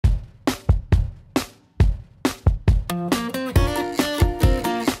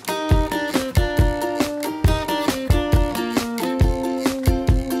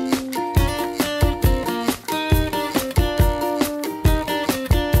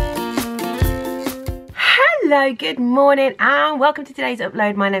Hello, good morning and welcome to today's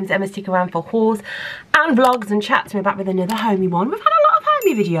upload. My name's Emma. Stick around for hauls and vlogs and chats. We're back with another homey one. We've had a lot of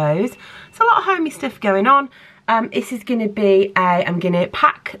homey videos. There's a lot of homey stuff going on. This is going to be I'm going to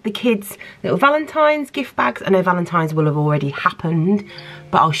pack the kids little Valentine's gift bags. I know Valentine's will have already happened,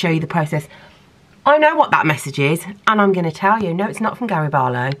 but I'll show you the process. I know what that message is and I'm going to tell you. No, it's not from Gary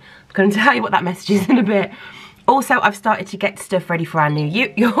Barlow. I'm going to tell you what that message is in a bit. Also, I've started to get stuff ready for our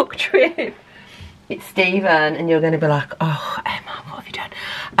New York trip. It's Stephen, and you're going to be like, oh, Emma, what have you done?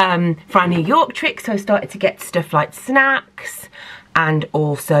 For our New York trip, so I started to get stuff like snacks and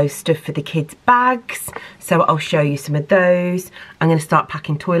also stuff for the kids' bags. So I'll show you some of those. I'm going to start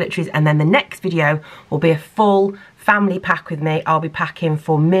packing toiletries, and then the next video will be a full family pack with me. I'll be packing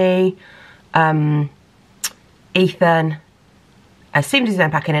for me, Ethan, Stephen does his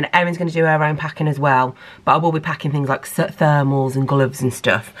own packing, and Erin's going to do her own packing as well. But I will be packing things like thermals and gloves and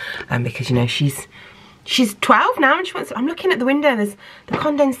stuff, because you know she's 12 now and she wants. I'm looking at the window. There's the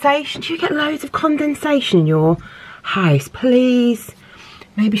condensation. Do you get loads of condensation in your house? Please,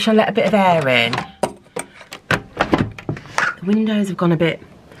 maybe she'll let a bit of air in. The windows have gone a bit,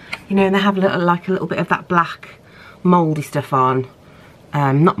 you know, and they have a little bit of that black mouldy stuff on.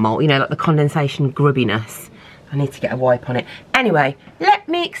 Not mould, you know, like the condensation grubbiness. I need to get a wipe on it. Anyway, let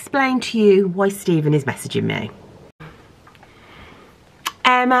me explain to you why Stephen is messaging me.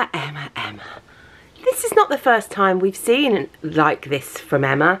 Emma. This is not the first time we've seen like this from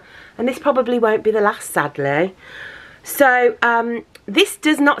Emma, and this probably won't be the last, sadly. So, this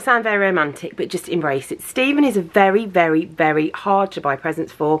does not sound very romantic, but just embrace it. Stephen is a very, very, very hard to buy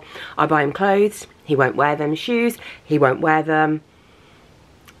presents for. I buy him clothes, he won't wear them. Shoes, he won't wear them.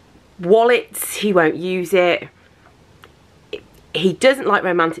 Wallets, he won't use it. He doesn't like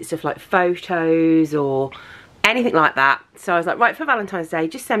romantic stuff like photos or anything like that. So I was like, right, for Valentine's Day,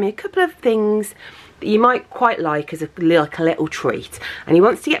 just send me a couple of things that you might quite like as a little treat. And he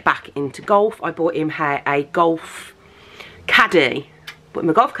wants to get back into golf. I bought him a golf caddy. Bought him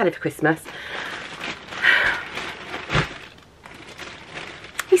a golf caddy for Christmas.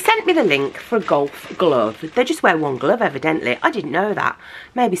 He sent me the link for a golf glove. They just wear one glove, evidently. I didn't know that.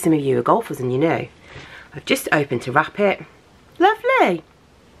 Maybe some of you are golfers and you know. I've just opened to wrap it. Lovely.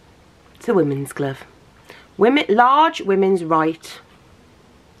 It's a women's glove. Large women's right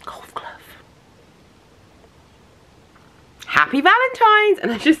golf glove. Happy Valentine's.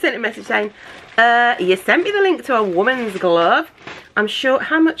 And I just sent a message saying, you sent me the link to a woman's glove. I'm sure,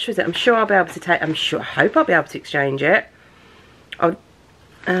 how much was it? I'm sure I'll be able to take, I hope I'll be able to exchange it. It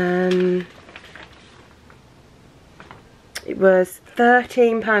was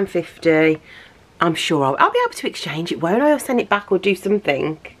 £13.50. I'm sure I'll be able to exchange it, won't I? Or send it back or do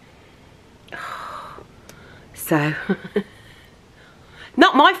something. So,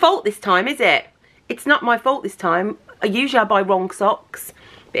 not my fault this time, is it? It's not my fault this time. Usually I buy wrong socks,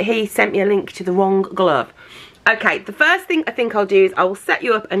 but he sent me a link to the wrong glove. Okay, the first thing I think I'll do is I will set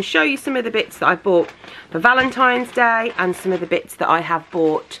you up and show you some of the bits that I bought for Valentine's Day and some of the bits that I have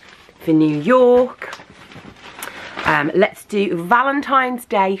bought for New York. Let's do Valentine's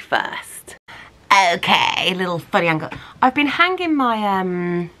Day first. Okay, little funny angle. I've been hanging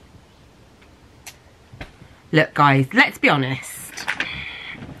my, look guys, let's be honest.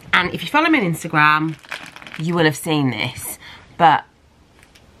 And if you follow me on Instagram, you will have seen this. But,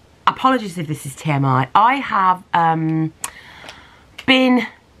 apologies if this is TMI. I have been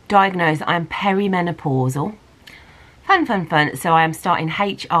diagnosed, I am perimenopausal. Fun. So I am starting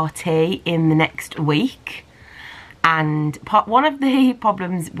HRT in the next week. And one of the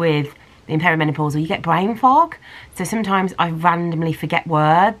problems with being perimenopausal, you get brain fog. So sometimes I randomly forget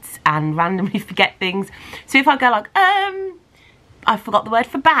words and randomly forget things. So if I go like, I forgot the word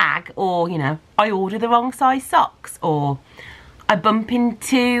for bag, or, you know, I order the wrong size socks, or I bump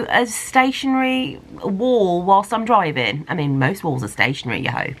into a stationary wall whilst I'm driving. I mean, most walls are stationary,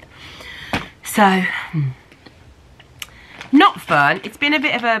 you hope. So, not fun. It's been a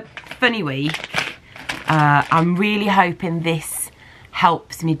bit of a funny week. I'm really hoping this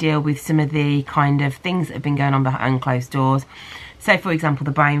helps me deal with some of the kind of things that have been going on behind closed doors. So, for example,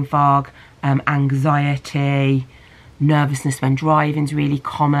 the brain fog, anxiety, nervousness when driving is really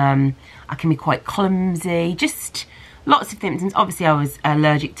common. I can be quite clumsy, just lots of symptoms. Obviously, I was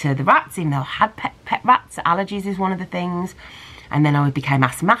allergic to the rats, even though I had pet rats. Allergies is one of the things. And then I became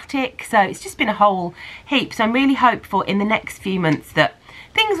asthmatic. So it's just been a whole heap. So I'm really hopeful in the next few months that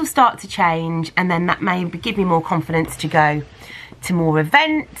things will start to change, and then that may give me more confidence to go to more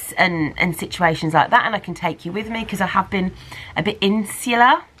events and situations like that, and I can take you with me because I have been a bit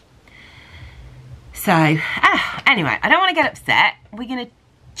insular. So anyway, I don't want to get upset. We're going to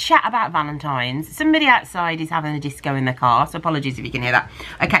chat about Valentine's. Somebody outside is having a disco in their car, so apologies if you can hear that.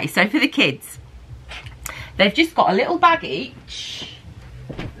 Okay, so for the kids, they've just got a little bag each.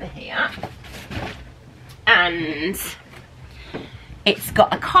 Here. And it's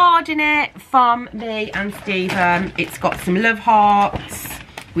got a card in it from me and Stephen. It's got some love hearts,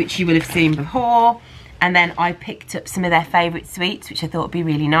 which you will have seen before. And then I picked up some of their favourite sweets, which I thought would be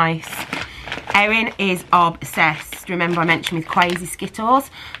really nice. Erin is obsessed. Remember I mentioned with Crazy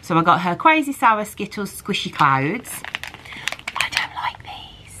Skittles? So I got her Crazy Sour Skittles Squishy Clouds. I don't like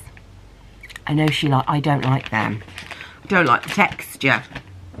these. I know I don't like them. I don't like the texture.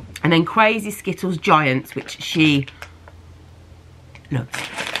 And then Crazy Skittles Giants, which she loves.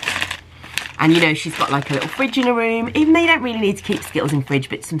 And you know, she's got like a little fridge in her room. Even though you don't really need to keep Skittles in fridge,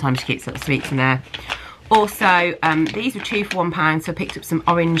 but sometimes she keeps little sweets in there. Also, these were 2 for £1, so I picked up some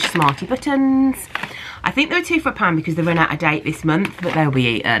orange Smarty buttons. I think they were 2 for £1 because they run out of date this month, but they'll be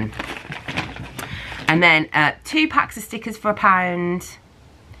eaten. And then 2 packs of stickers for £1.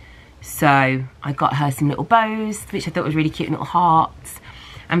 So I got her some little bows, which I thought was really cute, little hearts.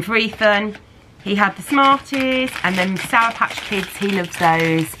 And for Ethan, he had the Smarties, and then Sour Patch Kids, he loves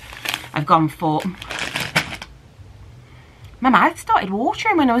those. I've gone for... My mouth started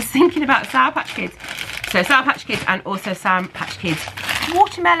watering when I was thinking about Sour Patch Kids. So Sour Patch Kids and also Sour Patch Kids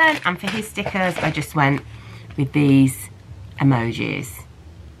watermelon. And for his stickers, I just went with these emojis.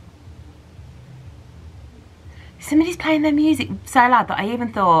 Somebody's playing their music so loud that I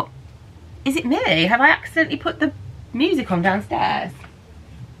even thought, is it me? Have I accidentally put the music on downstairs?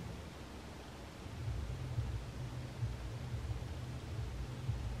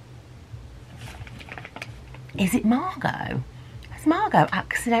 Is it Margot? Has Margot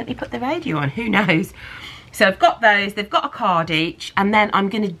accidentally put the radio on? Who knows? So I've got those. They've got a card each. And then I'm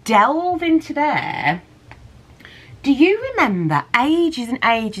going to delve into there. Do you remember ages and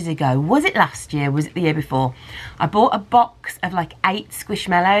ages ago, was it last year, was it the year before, I bought a box of like 8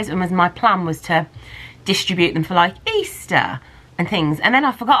 Squishmallows, and my plan was to distribute them for like Easter and things. And then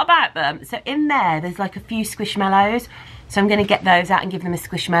I forgot about them. So in there's like a few Squishmallows. So I'm going to get those out and give them a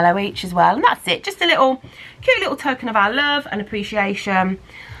Squishmallow each as well. And that's it. Just a little, cute little token of our love and appreciation.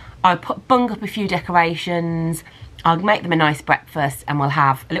 I bung up a few decorations. I'll make them a nice breakfast and we'll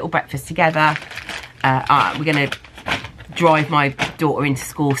have a little breakfast together. We're going to drive my daughter into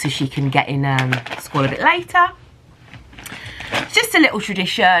school so she can get in school a bit later. It's just a little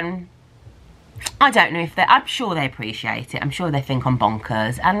tradition. I don't know if I'm sure they appreciate it. I'm sure they think I'm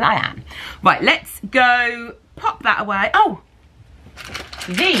bonkers, and I am. Right, let's go pop that away. Oh,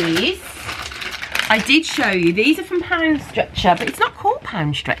 these, I did show you. These are from Poundstretcher, but it's not called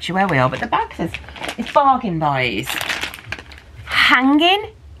Poundstretcher where we are, but the bag says it's bargain buys.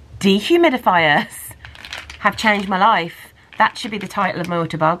 Hanging dehumidifiers have changed my life. That should be the title of my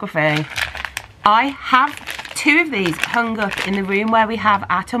autobiography. I have 2 of these hung up in the room where we have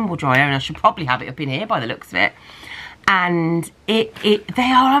our tumble dryer, and I should probably have it up in here by the looks of it. And they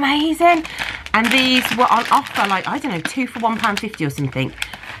are amazing. And these were on offer, like, I don't know, 2 for £1.50 or something.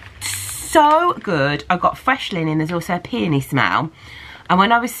 So good. I got fresh linen. There's also a peony smell. And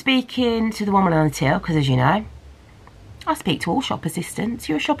when I was speaking to the woman on the till, because as you know, I speak to all shop assistants.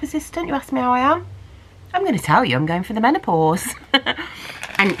 You're a shop assistant? You ask me how I am? I'm going to tell you, I'm going for the menopause.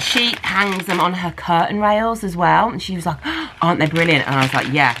 And she hangs them on her curtain rails as well. And she was like, aren't they brilliant? And I was like,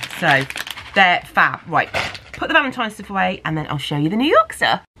 yeah. So they're fab. Right, put the Valentine's stuff away and then I'll show you the New York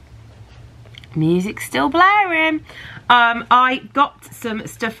stuff. Music's still blaring. I got some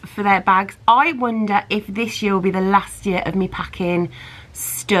stuff for their bags. I wonder if this year will be the last year of me packing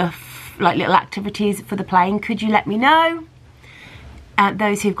stuff, like little activities for the plane. Could you let me know?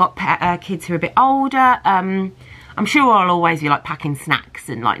 Those who've got kids who are a bit older, I'm sure I'll always be like packing snacks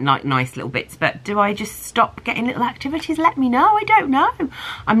and like nice little bits, but do I just stop getting little activities? Let me know. I don't know.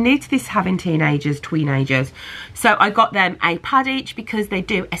 I'm new to this, having tweenagers. So I got them a pad each because they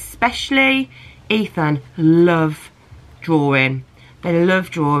do, especially Ethan, love drawing. They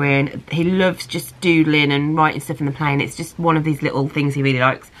love drawing. He loves just doodling and writing stuff in the plane. It's just one of these little things he really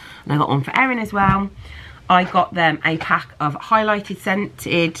likes. And I got one for Erin as well. I got them a pack of highlighted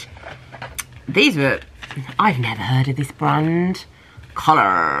scented. These were, I've never heard of this brand.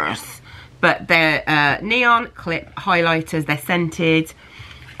 Colours. But they're neon clip highlighters. They're scented.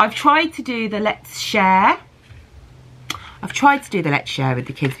 I've tried to do the Let's Share. I've tried to do the Let's Share with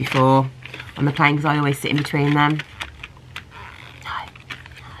the kids before on the plane because I always sit in between them.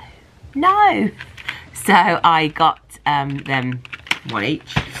 No. So I got them one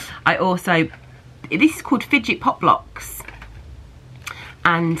each. I also, this is called Fidget Pop Blocks.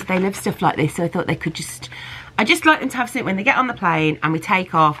 And they love stuff like this, so I thought they could just, I just like them to have something when they get on the plane and we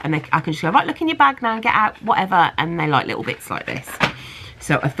take off, and I can just go, right, look in your bag now, get out, whatever, and they like little bits like this.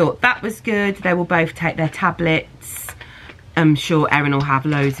 So I thought that was good. They will both take their tablets. I'm sure Erin will have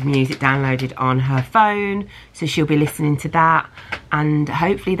loads of music downloaded on her phone, so she'll be listening to that, and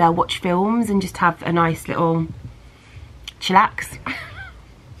hopefully they'll watch films and just have a nice little chillax.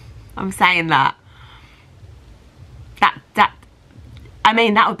 I'm saying that. I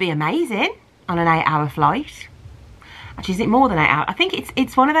mean, that would be amazing on an 8-hour flight. Actually, is it more than 8 hours? I think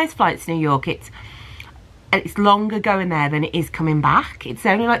it's one of those flights to New York. It's longer going there than it is coming back. It's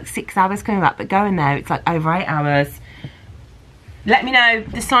only like 6 hours coming back, but going there, it's like over 8 hours. Let me know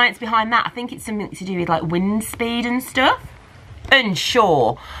the science behind that. I think it's something to do with like wind speed and stuff.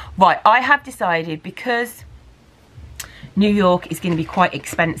 Unsure. Right, I have decided, because New York is going to be quite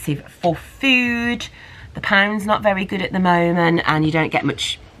expensive for food. The pound's not very good at the moment, and you don't get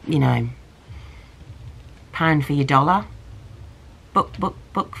much, you know, pound for your dollar.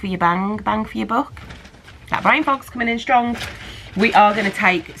 Buck for your bang for your buck. That brain fog's coming in strong. We are going to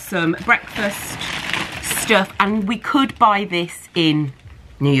take some breakfast stuff, and we could buy this in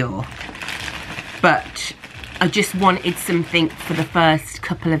New York, but I just wanted something for the first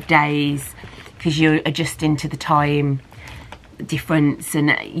couple of days, because you're adjusting to the time difference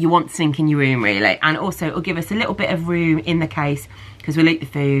and you want something in your room, really. And also it'll give us a little bit of room in the case, because we'll eat the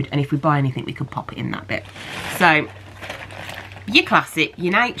food, and if we buy anything we could pop it in that bit. So your classic,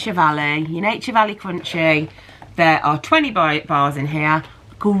 your Nature Valley Crunchy. There are 20 bars in here.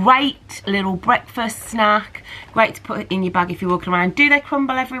 Great little breakfast snack, great to put in your bag if you're walking around. Do they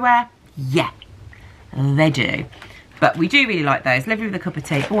crumble everywhere? Yeah, they do, but we do really like those. Lovely with a cup of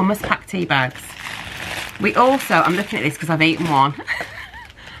tea. Oh, I must pack tea bags. We also, I'm looking at this because I've eaten one.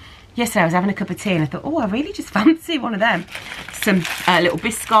 Yesterday I was having a cup of tea and I thought, oh, I really just fancy one of them. Some little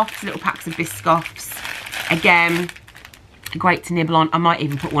Biscoffs, little packs of Biscoffs. Again, great to nibble on. I might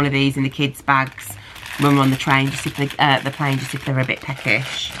even put one of these in the kids' bags when we're on the train, just if just if they're a bit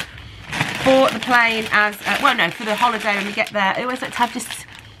peckish. For the plane, well, no, for the holiday when we get there, I always like to have just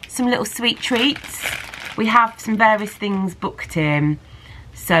some little sweet treats. We have some various things booked in,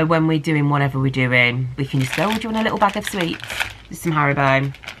 so when we're doing whatever we're doing, we can just go, oh, do you want a little bag of sweets? Just some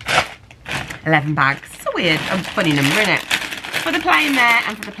Haribo. 11 bags. It's a weird, funny number, isn't it? For the plane there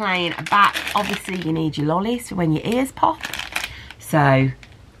and for the plane back, obviously you need your lollies for when your ears pop. So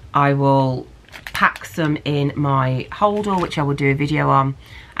I will pack some in my holder, which I will do a video on,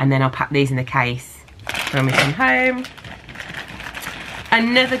 and then I'll pack these in the case when we come home.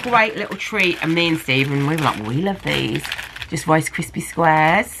 Another great little treat, and me and Stephen, we were like, we love these. Just Rice Krispie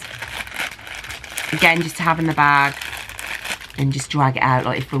Squares. Again, just to have in the bag and just drag it out,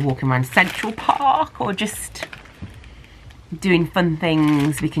 like if we're walking around Central Park or just doing fun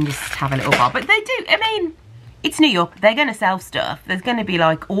things, we can just have a little bar. But they do, I mean, it's New York, they're going to sell stuff. There's going to be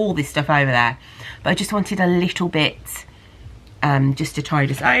like all this stuff over there. But I just wanted a little bit just to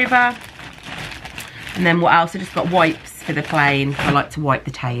tide us over. And then what else? I just got wipes for the plane. I like to wipe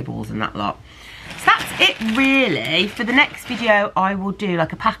the tables and that lot. So that's it really. For the next video I will do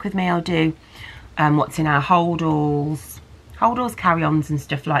like a pack with me. I'll do what's in our holdalls, carry-ons and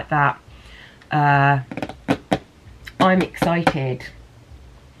stuff like that. I'm excited.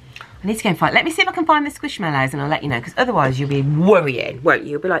 I need to go and find, let me see if I can find the Squishmallows and I'll let you know, because otherwise you'll be worrying, won't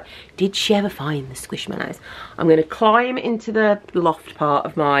you? You'll be like, did she ever find the Squishmallows? I'm going to climb into the loft part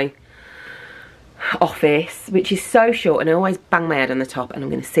of my office, which is so short, and I always bang my head on the top, and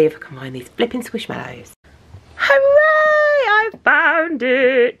I'm going to see if I can find these flipping Squishmallows. Hooray! I found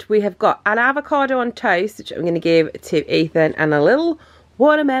it! We have got an avocado on toast, which I'm going to give to Ethan, and a little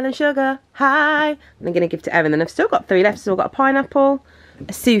watermelon sugar high, and I'm going to give to Evan. Then I've still got 3 left, so I've got a pineapple, a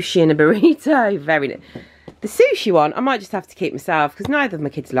sushi and a burrito. Very nice. The sushi one I might just have to keep myself, because neither of my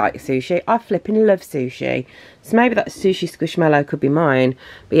kids like sushi. I flipping love sushi, so maybe that sushi Squishmallow could be mine.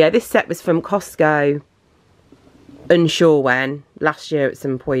 But yeah, this set was from Costco, unsure when, last year at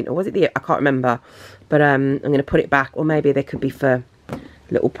some point, or was it the year? I can't remember. But I'm going to put it back, or maybe they could be for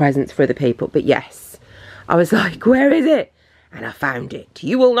little presents for other people. But yes, I was like, where is it? And I found it.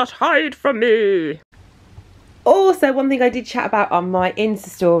 You will not hide from me. Also, one thing I did chat about on my Insta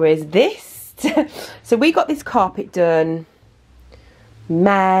story is this. So we got this carpet done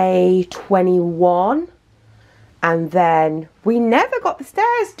May 21, and then we never got the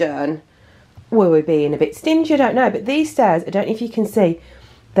stairs done. Were we being a bit stingy? I don't know, but these stairs, I don't know if you can see,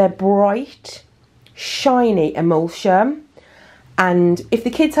 they're bright, shiny emulsion, and if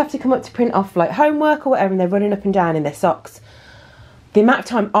the kids have to come up to print off like homework or whatever and they're running up and down in their socks, the amount of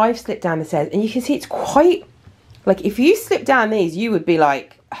time I've slipped down the stairs, and you can see it's quite, like if you slip down these you would be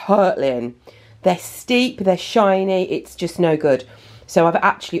like hurtling. They're steep, they're shiny, it's just no good. So I've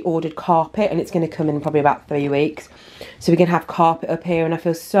actually ordered carpet, and it's going to come in probably about 3 weeks. So we can have carpet up here, and I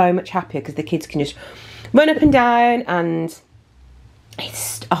feel so much happier because the kids can just run up and down, and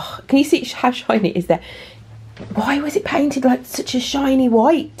it's, oh, can you see how shiny it is there? Why was it painted like such a shiny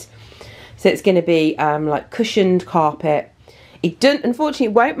white? So it's going to be like cushioned carpet. It doesn't, unfortunately,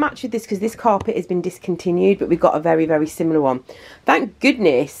 it won't match with this because this carpet has been discontinued, but we've got a very, very similar one. Thank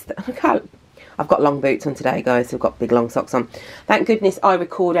goodness. Look how, I've got long boots on today, guys, so I've got big long socks on. Thank goodness I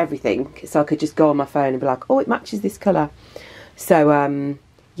record everything, so I could just go on my phone and be like, oh, it matches this colour. So,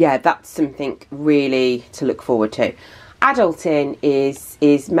 yeah, that's something really to look forward to. Adulting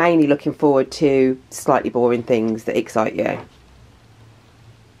is mainly looking forward to slightly boring things that excite you.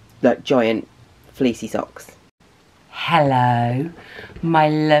 Like giant fleecy socks. Hello, my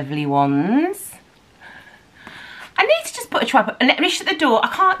lovely ones. I need to just put a trap up and let me shut the door. I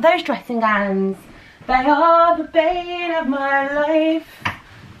can't, those dressing gowns, they are the bane of my life.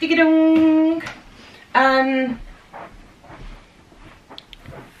 Digga-dong.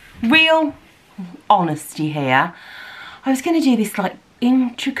 Real honesty here. I was going to do this like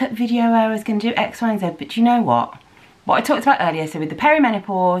intricate video where I was going to do X, Y and Z, but do you know what? What I talked about earlier, so with the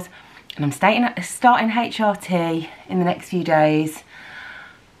perimenopause, and I'm starting HRT in the next few days,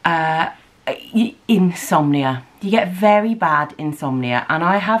 insomnia. You get very bad insomnia, and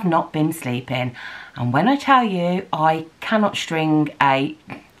I have not been sleeping. And when I tell you I cannot string a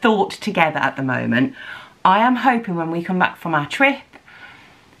thought together at the moment, I am hoping when we come back from our trip,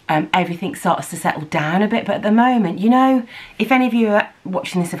 everything starts to settle down a bit. But at the moment, you know, if any of you are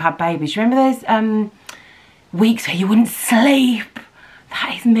watching this have had babies, remember those weeks where you wouldn't sleep?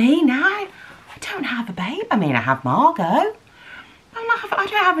 That is me now. I don't have a baby. I mean, I have Margot. I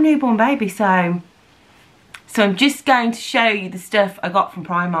don't have a newborn baby, so I'm just going to show you the stuff I got from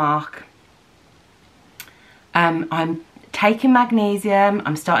Primark. I'm taking magnesium.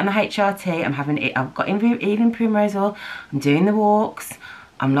 I'm starting the HRT. I've got evening primrose oil. I'm doing the walks.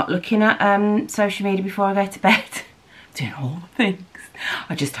 I'm not looking at social media before I go to bed. Doing all the things.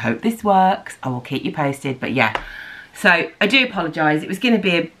 I just hope this works. I will keep you posted. But yeah, so I do apologise. It was going to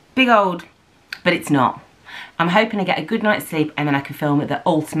be a big old, but it's not. I'm hoping to get a good night's sleep, and then I can film the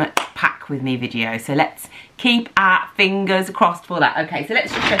ultimate pack with me video. So let's keep our fingers crossed for that. Okay, so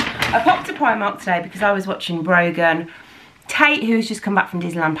let's just show. I popped to Primark today because I was watching Brogan. Tate, who's just come back from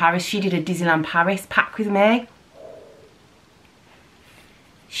Disneyland Paris, she did a Disneyland Paris pack with me.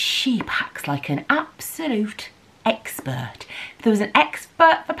 She packs like an absolute expert. If there was an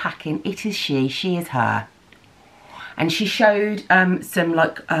expert for packing, it is she. She is her. And she showed some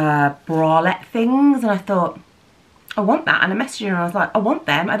like bralette things, and I thought, I want that. And I messaged her and I was like, I want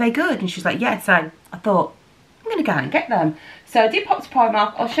them. Are they good? And she's like, yeah. So I thought, I'm going to go and get them. So I did pop to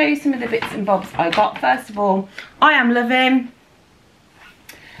Primark. I'll show you some of the bits and bobs I got. First of all, I am loving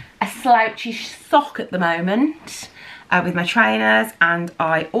a slouchy sock at the moment with my trainers, and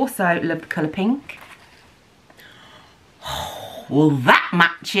I also love the colour pink. Well, that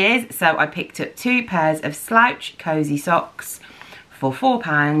matches. So I picked up 2 pairs of slouch cozy socks for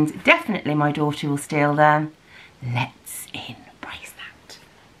 £4. Definitely my daughter will steal them. Let's embrace that.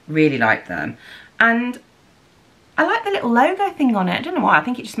 Really like them. And I like the little logo thing on it. I don't know why. I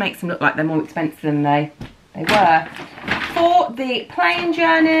think it just makes them look like they're more expensive than they were. For the plane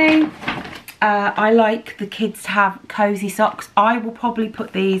journey, I like the kids to have cozy socks. I will probably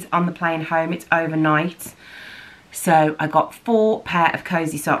put these on the plane home. It's overnight. So I got 4 pair of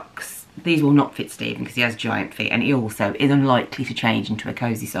cozy socks. These will not fit Stephen because he has giant feet, and he also is unlikely to change into a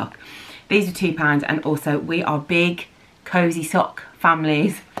cozy sock. These are £2, and also we are big cozy sock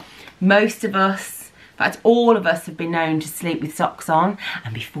families. Most of us, in fact all of us, have been known to sleep with socks on.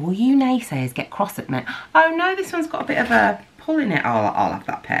 And before you naysayers get cross at me, oh no, this one's got a bit of a pull in it. I'll have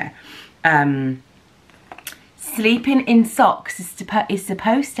that pair. Sleeping in socks is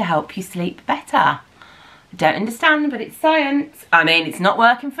supposed to help you sleep better. I don't understand, but it's science. I mean, it's not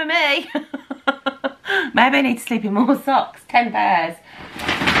working for me. Maybe I need to sleep in more socks. 10 pairs.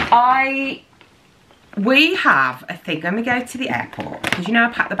 We have a thing when we go to the airport, because you know I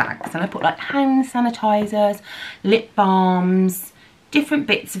pack the bags and I put like hand sanitizers, lip balms, different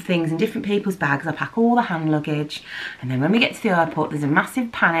bits of things in different people's bags. I pack all the hand luggage, and then when we get to the airport there's a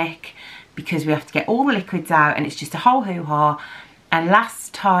massive panic because we have to get all the liquids out, and it's just a whole hoo-ha. And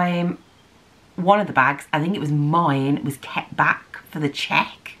last time, one of the bags, I think it was mine, was kept back for the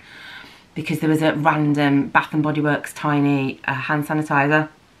check because there was a random Bath and Body Works tiny hand sanitizer.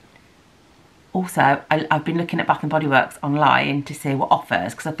 Also, I've been looking at Bath and Body Works online to see what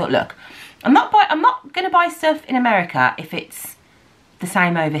offers, because I thought, look, I'm not going to buy stuff in America if it's the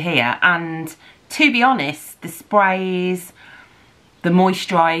same over here. And to be honest, the sprays, the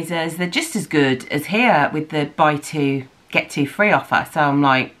moisturisers, they're just as good as here with the buy two, get two free offer. So I'm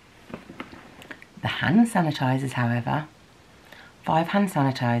like, the hand sanitisers, however, 5 hand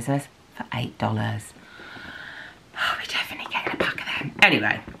sanitisers for $8. Oh, we're definitely getting a pack of them.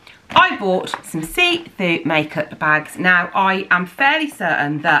 Anyway, I bought some see-through makeup bags. Now, I am fairly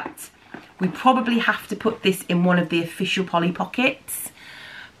certain that we probably have to put this in one of the official Polly pockets.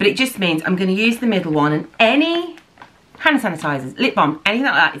 But it just means I'm going to use the middle one, and any hand sanitisers, lip balm, anything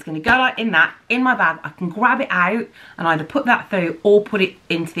like that is going to go like in my bag. I can grab it out and either put that through or put it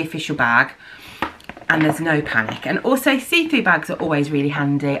into the official bag. And there's no panic. And also see-through bags are always really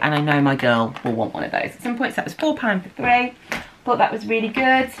handy, and I know my girl will want one of those. At some point, so that was £4 for 3. Thought that was really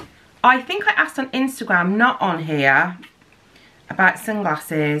good. I think I asked on Instagram, not on here, about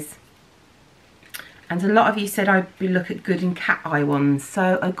sunglasses. And a lot of you said I'd look at good in cat eye ones.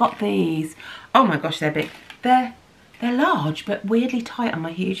 So I got these. Oh my gosh, they're big. They're large, but weirdly tight on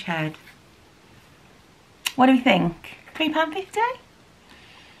my huge head. What do we think? £3.50?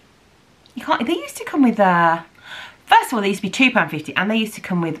 You can't, they used to come with first of all, they used to be £2.50, and they used to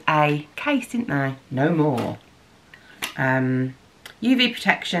come with a case, didn't they? No more. UV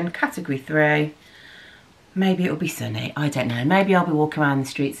protection, category 3. Maybe it'll be sunny, I don't know. Maybe I'll be walking around the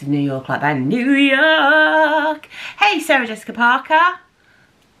streets of New York like that. New York! Hey, Sarah Jessica Parker.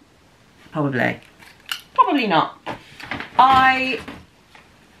 Probably not. I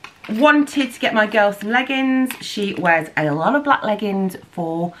wanted to get my girl some leggings. She wears a lot of black leggings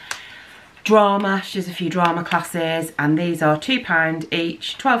for drama. She does a few drama classes, and these are £2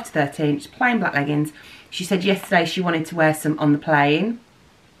 each, 12 to 13, just plain black leggings. She said yesterday she wanted to wear some on the plane.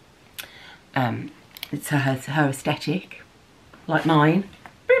 It's her aesthetic, like mine.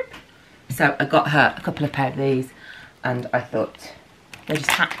 Boop. So I got her a couple of pair of these, and I thought they're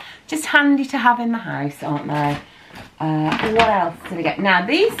just handy to have in the house, aren't they? What else did I get? Now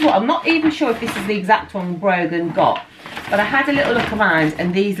these, I'm not even sure if this is the exact one Brogan got, but I had a little look around,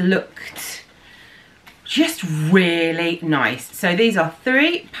 and these looked just really nice. So these are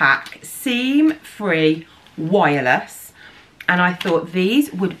 3-pack, seam-free, wireless, and I thought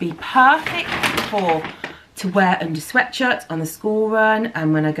these would be perfect to wear under sweatshirts on the school run,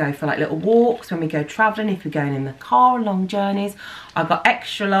 and when I go for like little walks, when we go travelling, if we're going in the car, long journeys. I got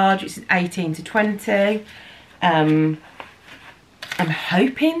extra large, which is 18 to 20. I'm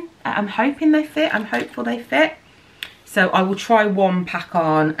hoping they fit. I'm hopeful they fit. So I will try one pack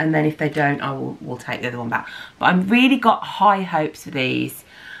on, and then if they don't, we'll take the other one back. But I've really got high hopes for these.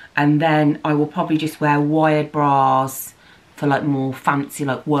 And then I will probably just wear wired bras for like more fancy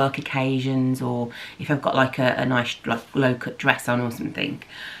like work occasions, or if I've got like a nice like low cut dress on or something.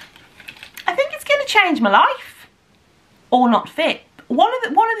 I think it's going to change my life, or not fit. One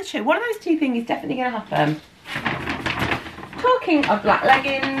of those two things is definitely going to happen. Talking of black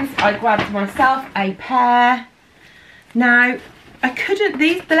leggings, I grabbed myself a pair. Now,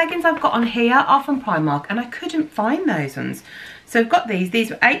 the leggings I've got on here are from Primark, and I couldn't find those ones. So I've got these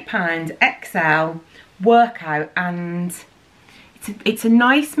were £8, XL, workout, and it's a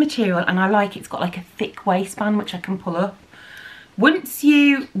nice material, and I like it. It's got like a thick waistband, which I can pull up. Once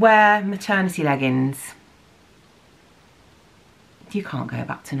you wear maternity leggings, you can't go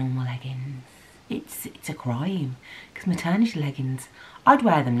back to normal leggings. It's a crime, because maternity leggings, I'd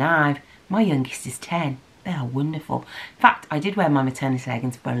wear them now. My youngest is 10. They are wonderful. In fact, I did wear my maternity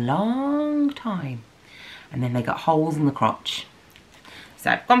leggings for a long time, and then they got holes in the crotch. So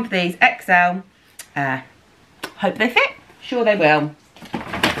I've gone for these XL. Hope they fit. Sure they will.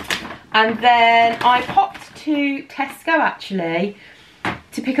 And then I popped to Tesco actually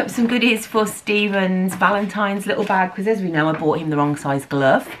to pick up some goodies for Stephen's Valentine's little bag, because as we know, I bought him the wrong size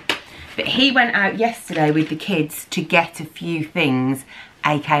glove. But he went out yesterday with the kids to get a few things,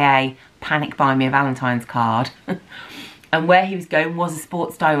 aka panic buy me a Valentine's card. And where he was going was a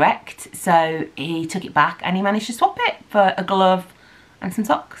Sports Direct, so he took it back and he managed to swap it for a glove and some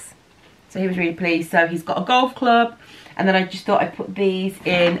socks. So he was really pleased. So he's got a golf club, and then I just thought I'd put these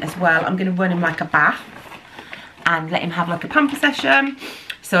in as well. I'm going to run him like a bath and let him have like a pamper session.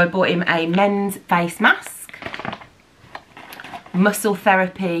 So I bought him a men's face mask, muscle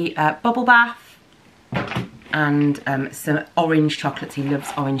therapy bubble bath, and some orange chocolates. He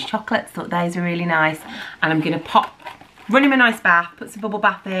loves orange chocolates. Thought those are really nice. And I'm going to run him a nice bath, put some bubble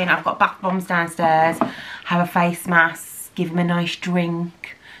bath in. I've got bath bombs downstairs, have a face mask, give him a nice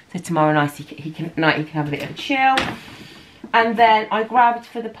drink. So tomorrow night he can have a bit of a chill. And then I grabbed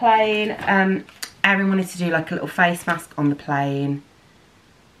for the plane, Erin wanted to do like a little face mask on the plane.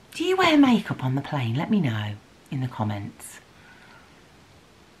 Do you wear makeup on the plane? Let me know in the comments.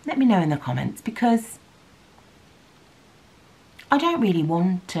 Let me know in the comments, because I don't really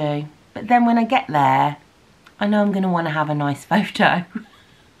want to. But then when I get there, I know I'm going to want to have a nice photo.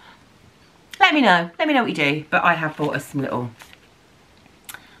 Let me know what you do. But I have bought us some little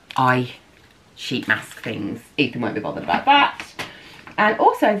eye sheet mask things. Ethan won't be bothered about that. And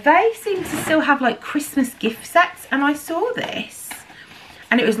also they seem to still have like Christmas gift sets, and I saw this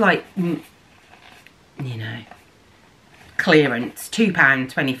and it was like, you know, clearance,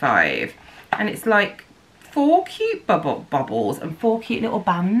 £2.25, and it's like 4 cute bubbles and 4 cute little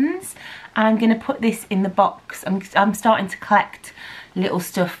bands. And I'm going to put this in the box. I'm starting to collect little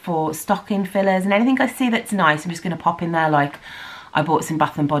stuff for stocking fillers, and anything I see that's nice I'm just going to pop in there. Like I bought some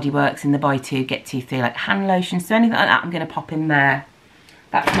Bath and Body Works in the buy 2 get 2 free, like hand lotion, so anything like that I'm going to pop in there.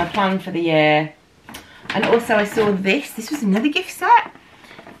 That's my plan for the year. And also I saw this was another gift set,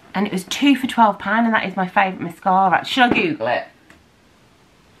 and it was 2 for £12, and that is my favourite mascara. Should I Google it?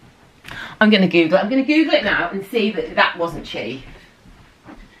 I'm going to Google it. I'm going to Google it now and see that that wasn't cheap.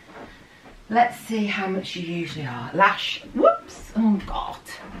 Let's see how much you usually are. Lash, whoops, oh God.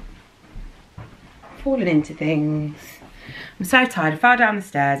 Falling into things. I'm so tired. I fell down the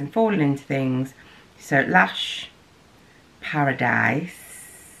stairs and falling into things. So Lash Paradise.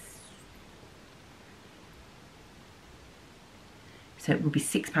 So it will be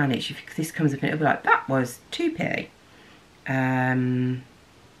 £6 each. If this comes up and it'll be like, that was 2p.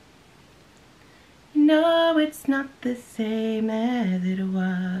 No, it's not the same as it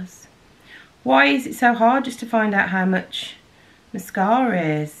was. Why is it so hard just to find out how much mascara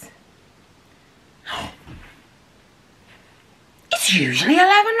is? It's usually £11.99.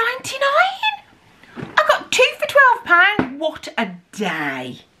 I got 2 for £12. What a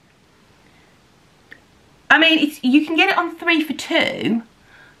day. I mean, you can get it on 3 for £2,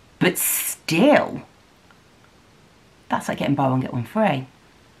 but still, that's like getting buy one get one free.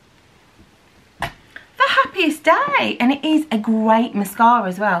 The happiest day, and it is a great mascara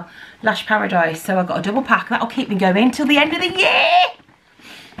as well. Lash Paradise, so I got a double pack. That'll keep me going till the end of the year.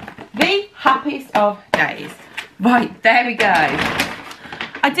 The happiest of days. Right, there we go.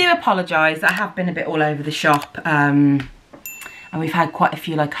 I do apologise, I have been a bit all over the shop, and we've had quite a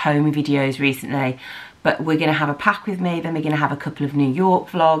few like homey videos recently, but we're going to have a pack with me, then we're going to have a couple of New York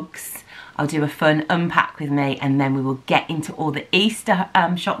vlogs. I'll do a fun unpack with me, and then we will get into all the Easter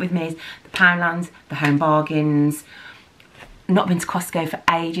shop with me's, the Poundlands, the home bargains. Not been to Costco for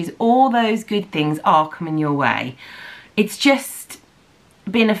ages. All those good things are coming your way. It's just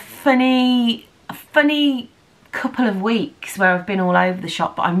been a funny couple of weeks where I've been all over the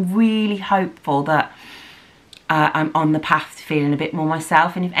shop, but I'm really hopeful that I'm on the path to feeling a bit more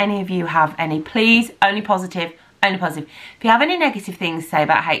myself. And if any of you have any, please, only positive. If you have any negative things to say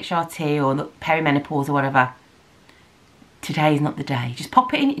about HRT or the perimenopause or whatever, today is not the day. Just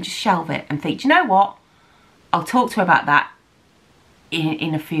pop it in and just shelve it and think, do you know what? I'll talk to her about that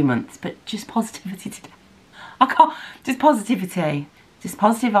in a few months, but just positivity today. I can't, just positivity. Just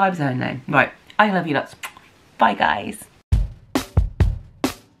positive vibes only. Right, I love you lots. Bye guys.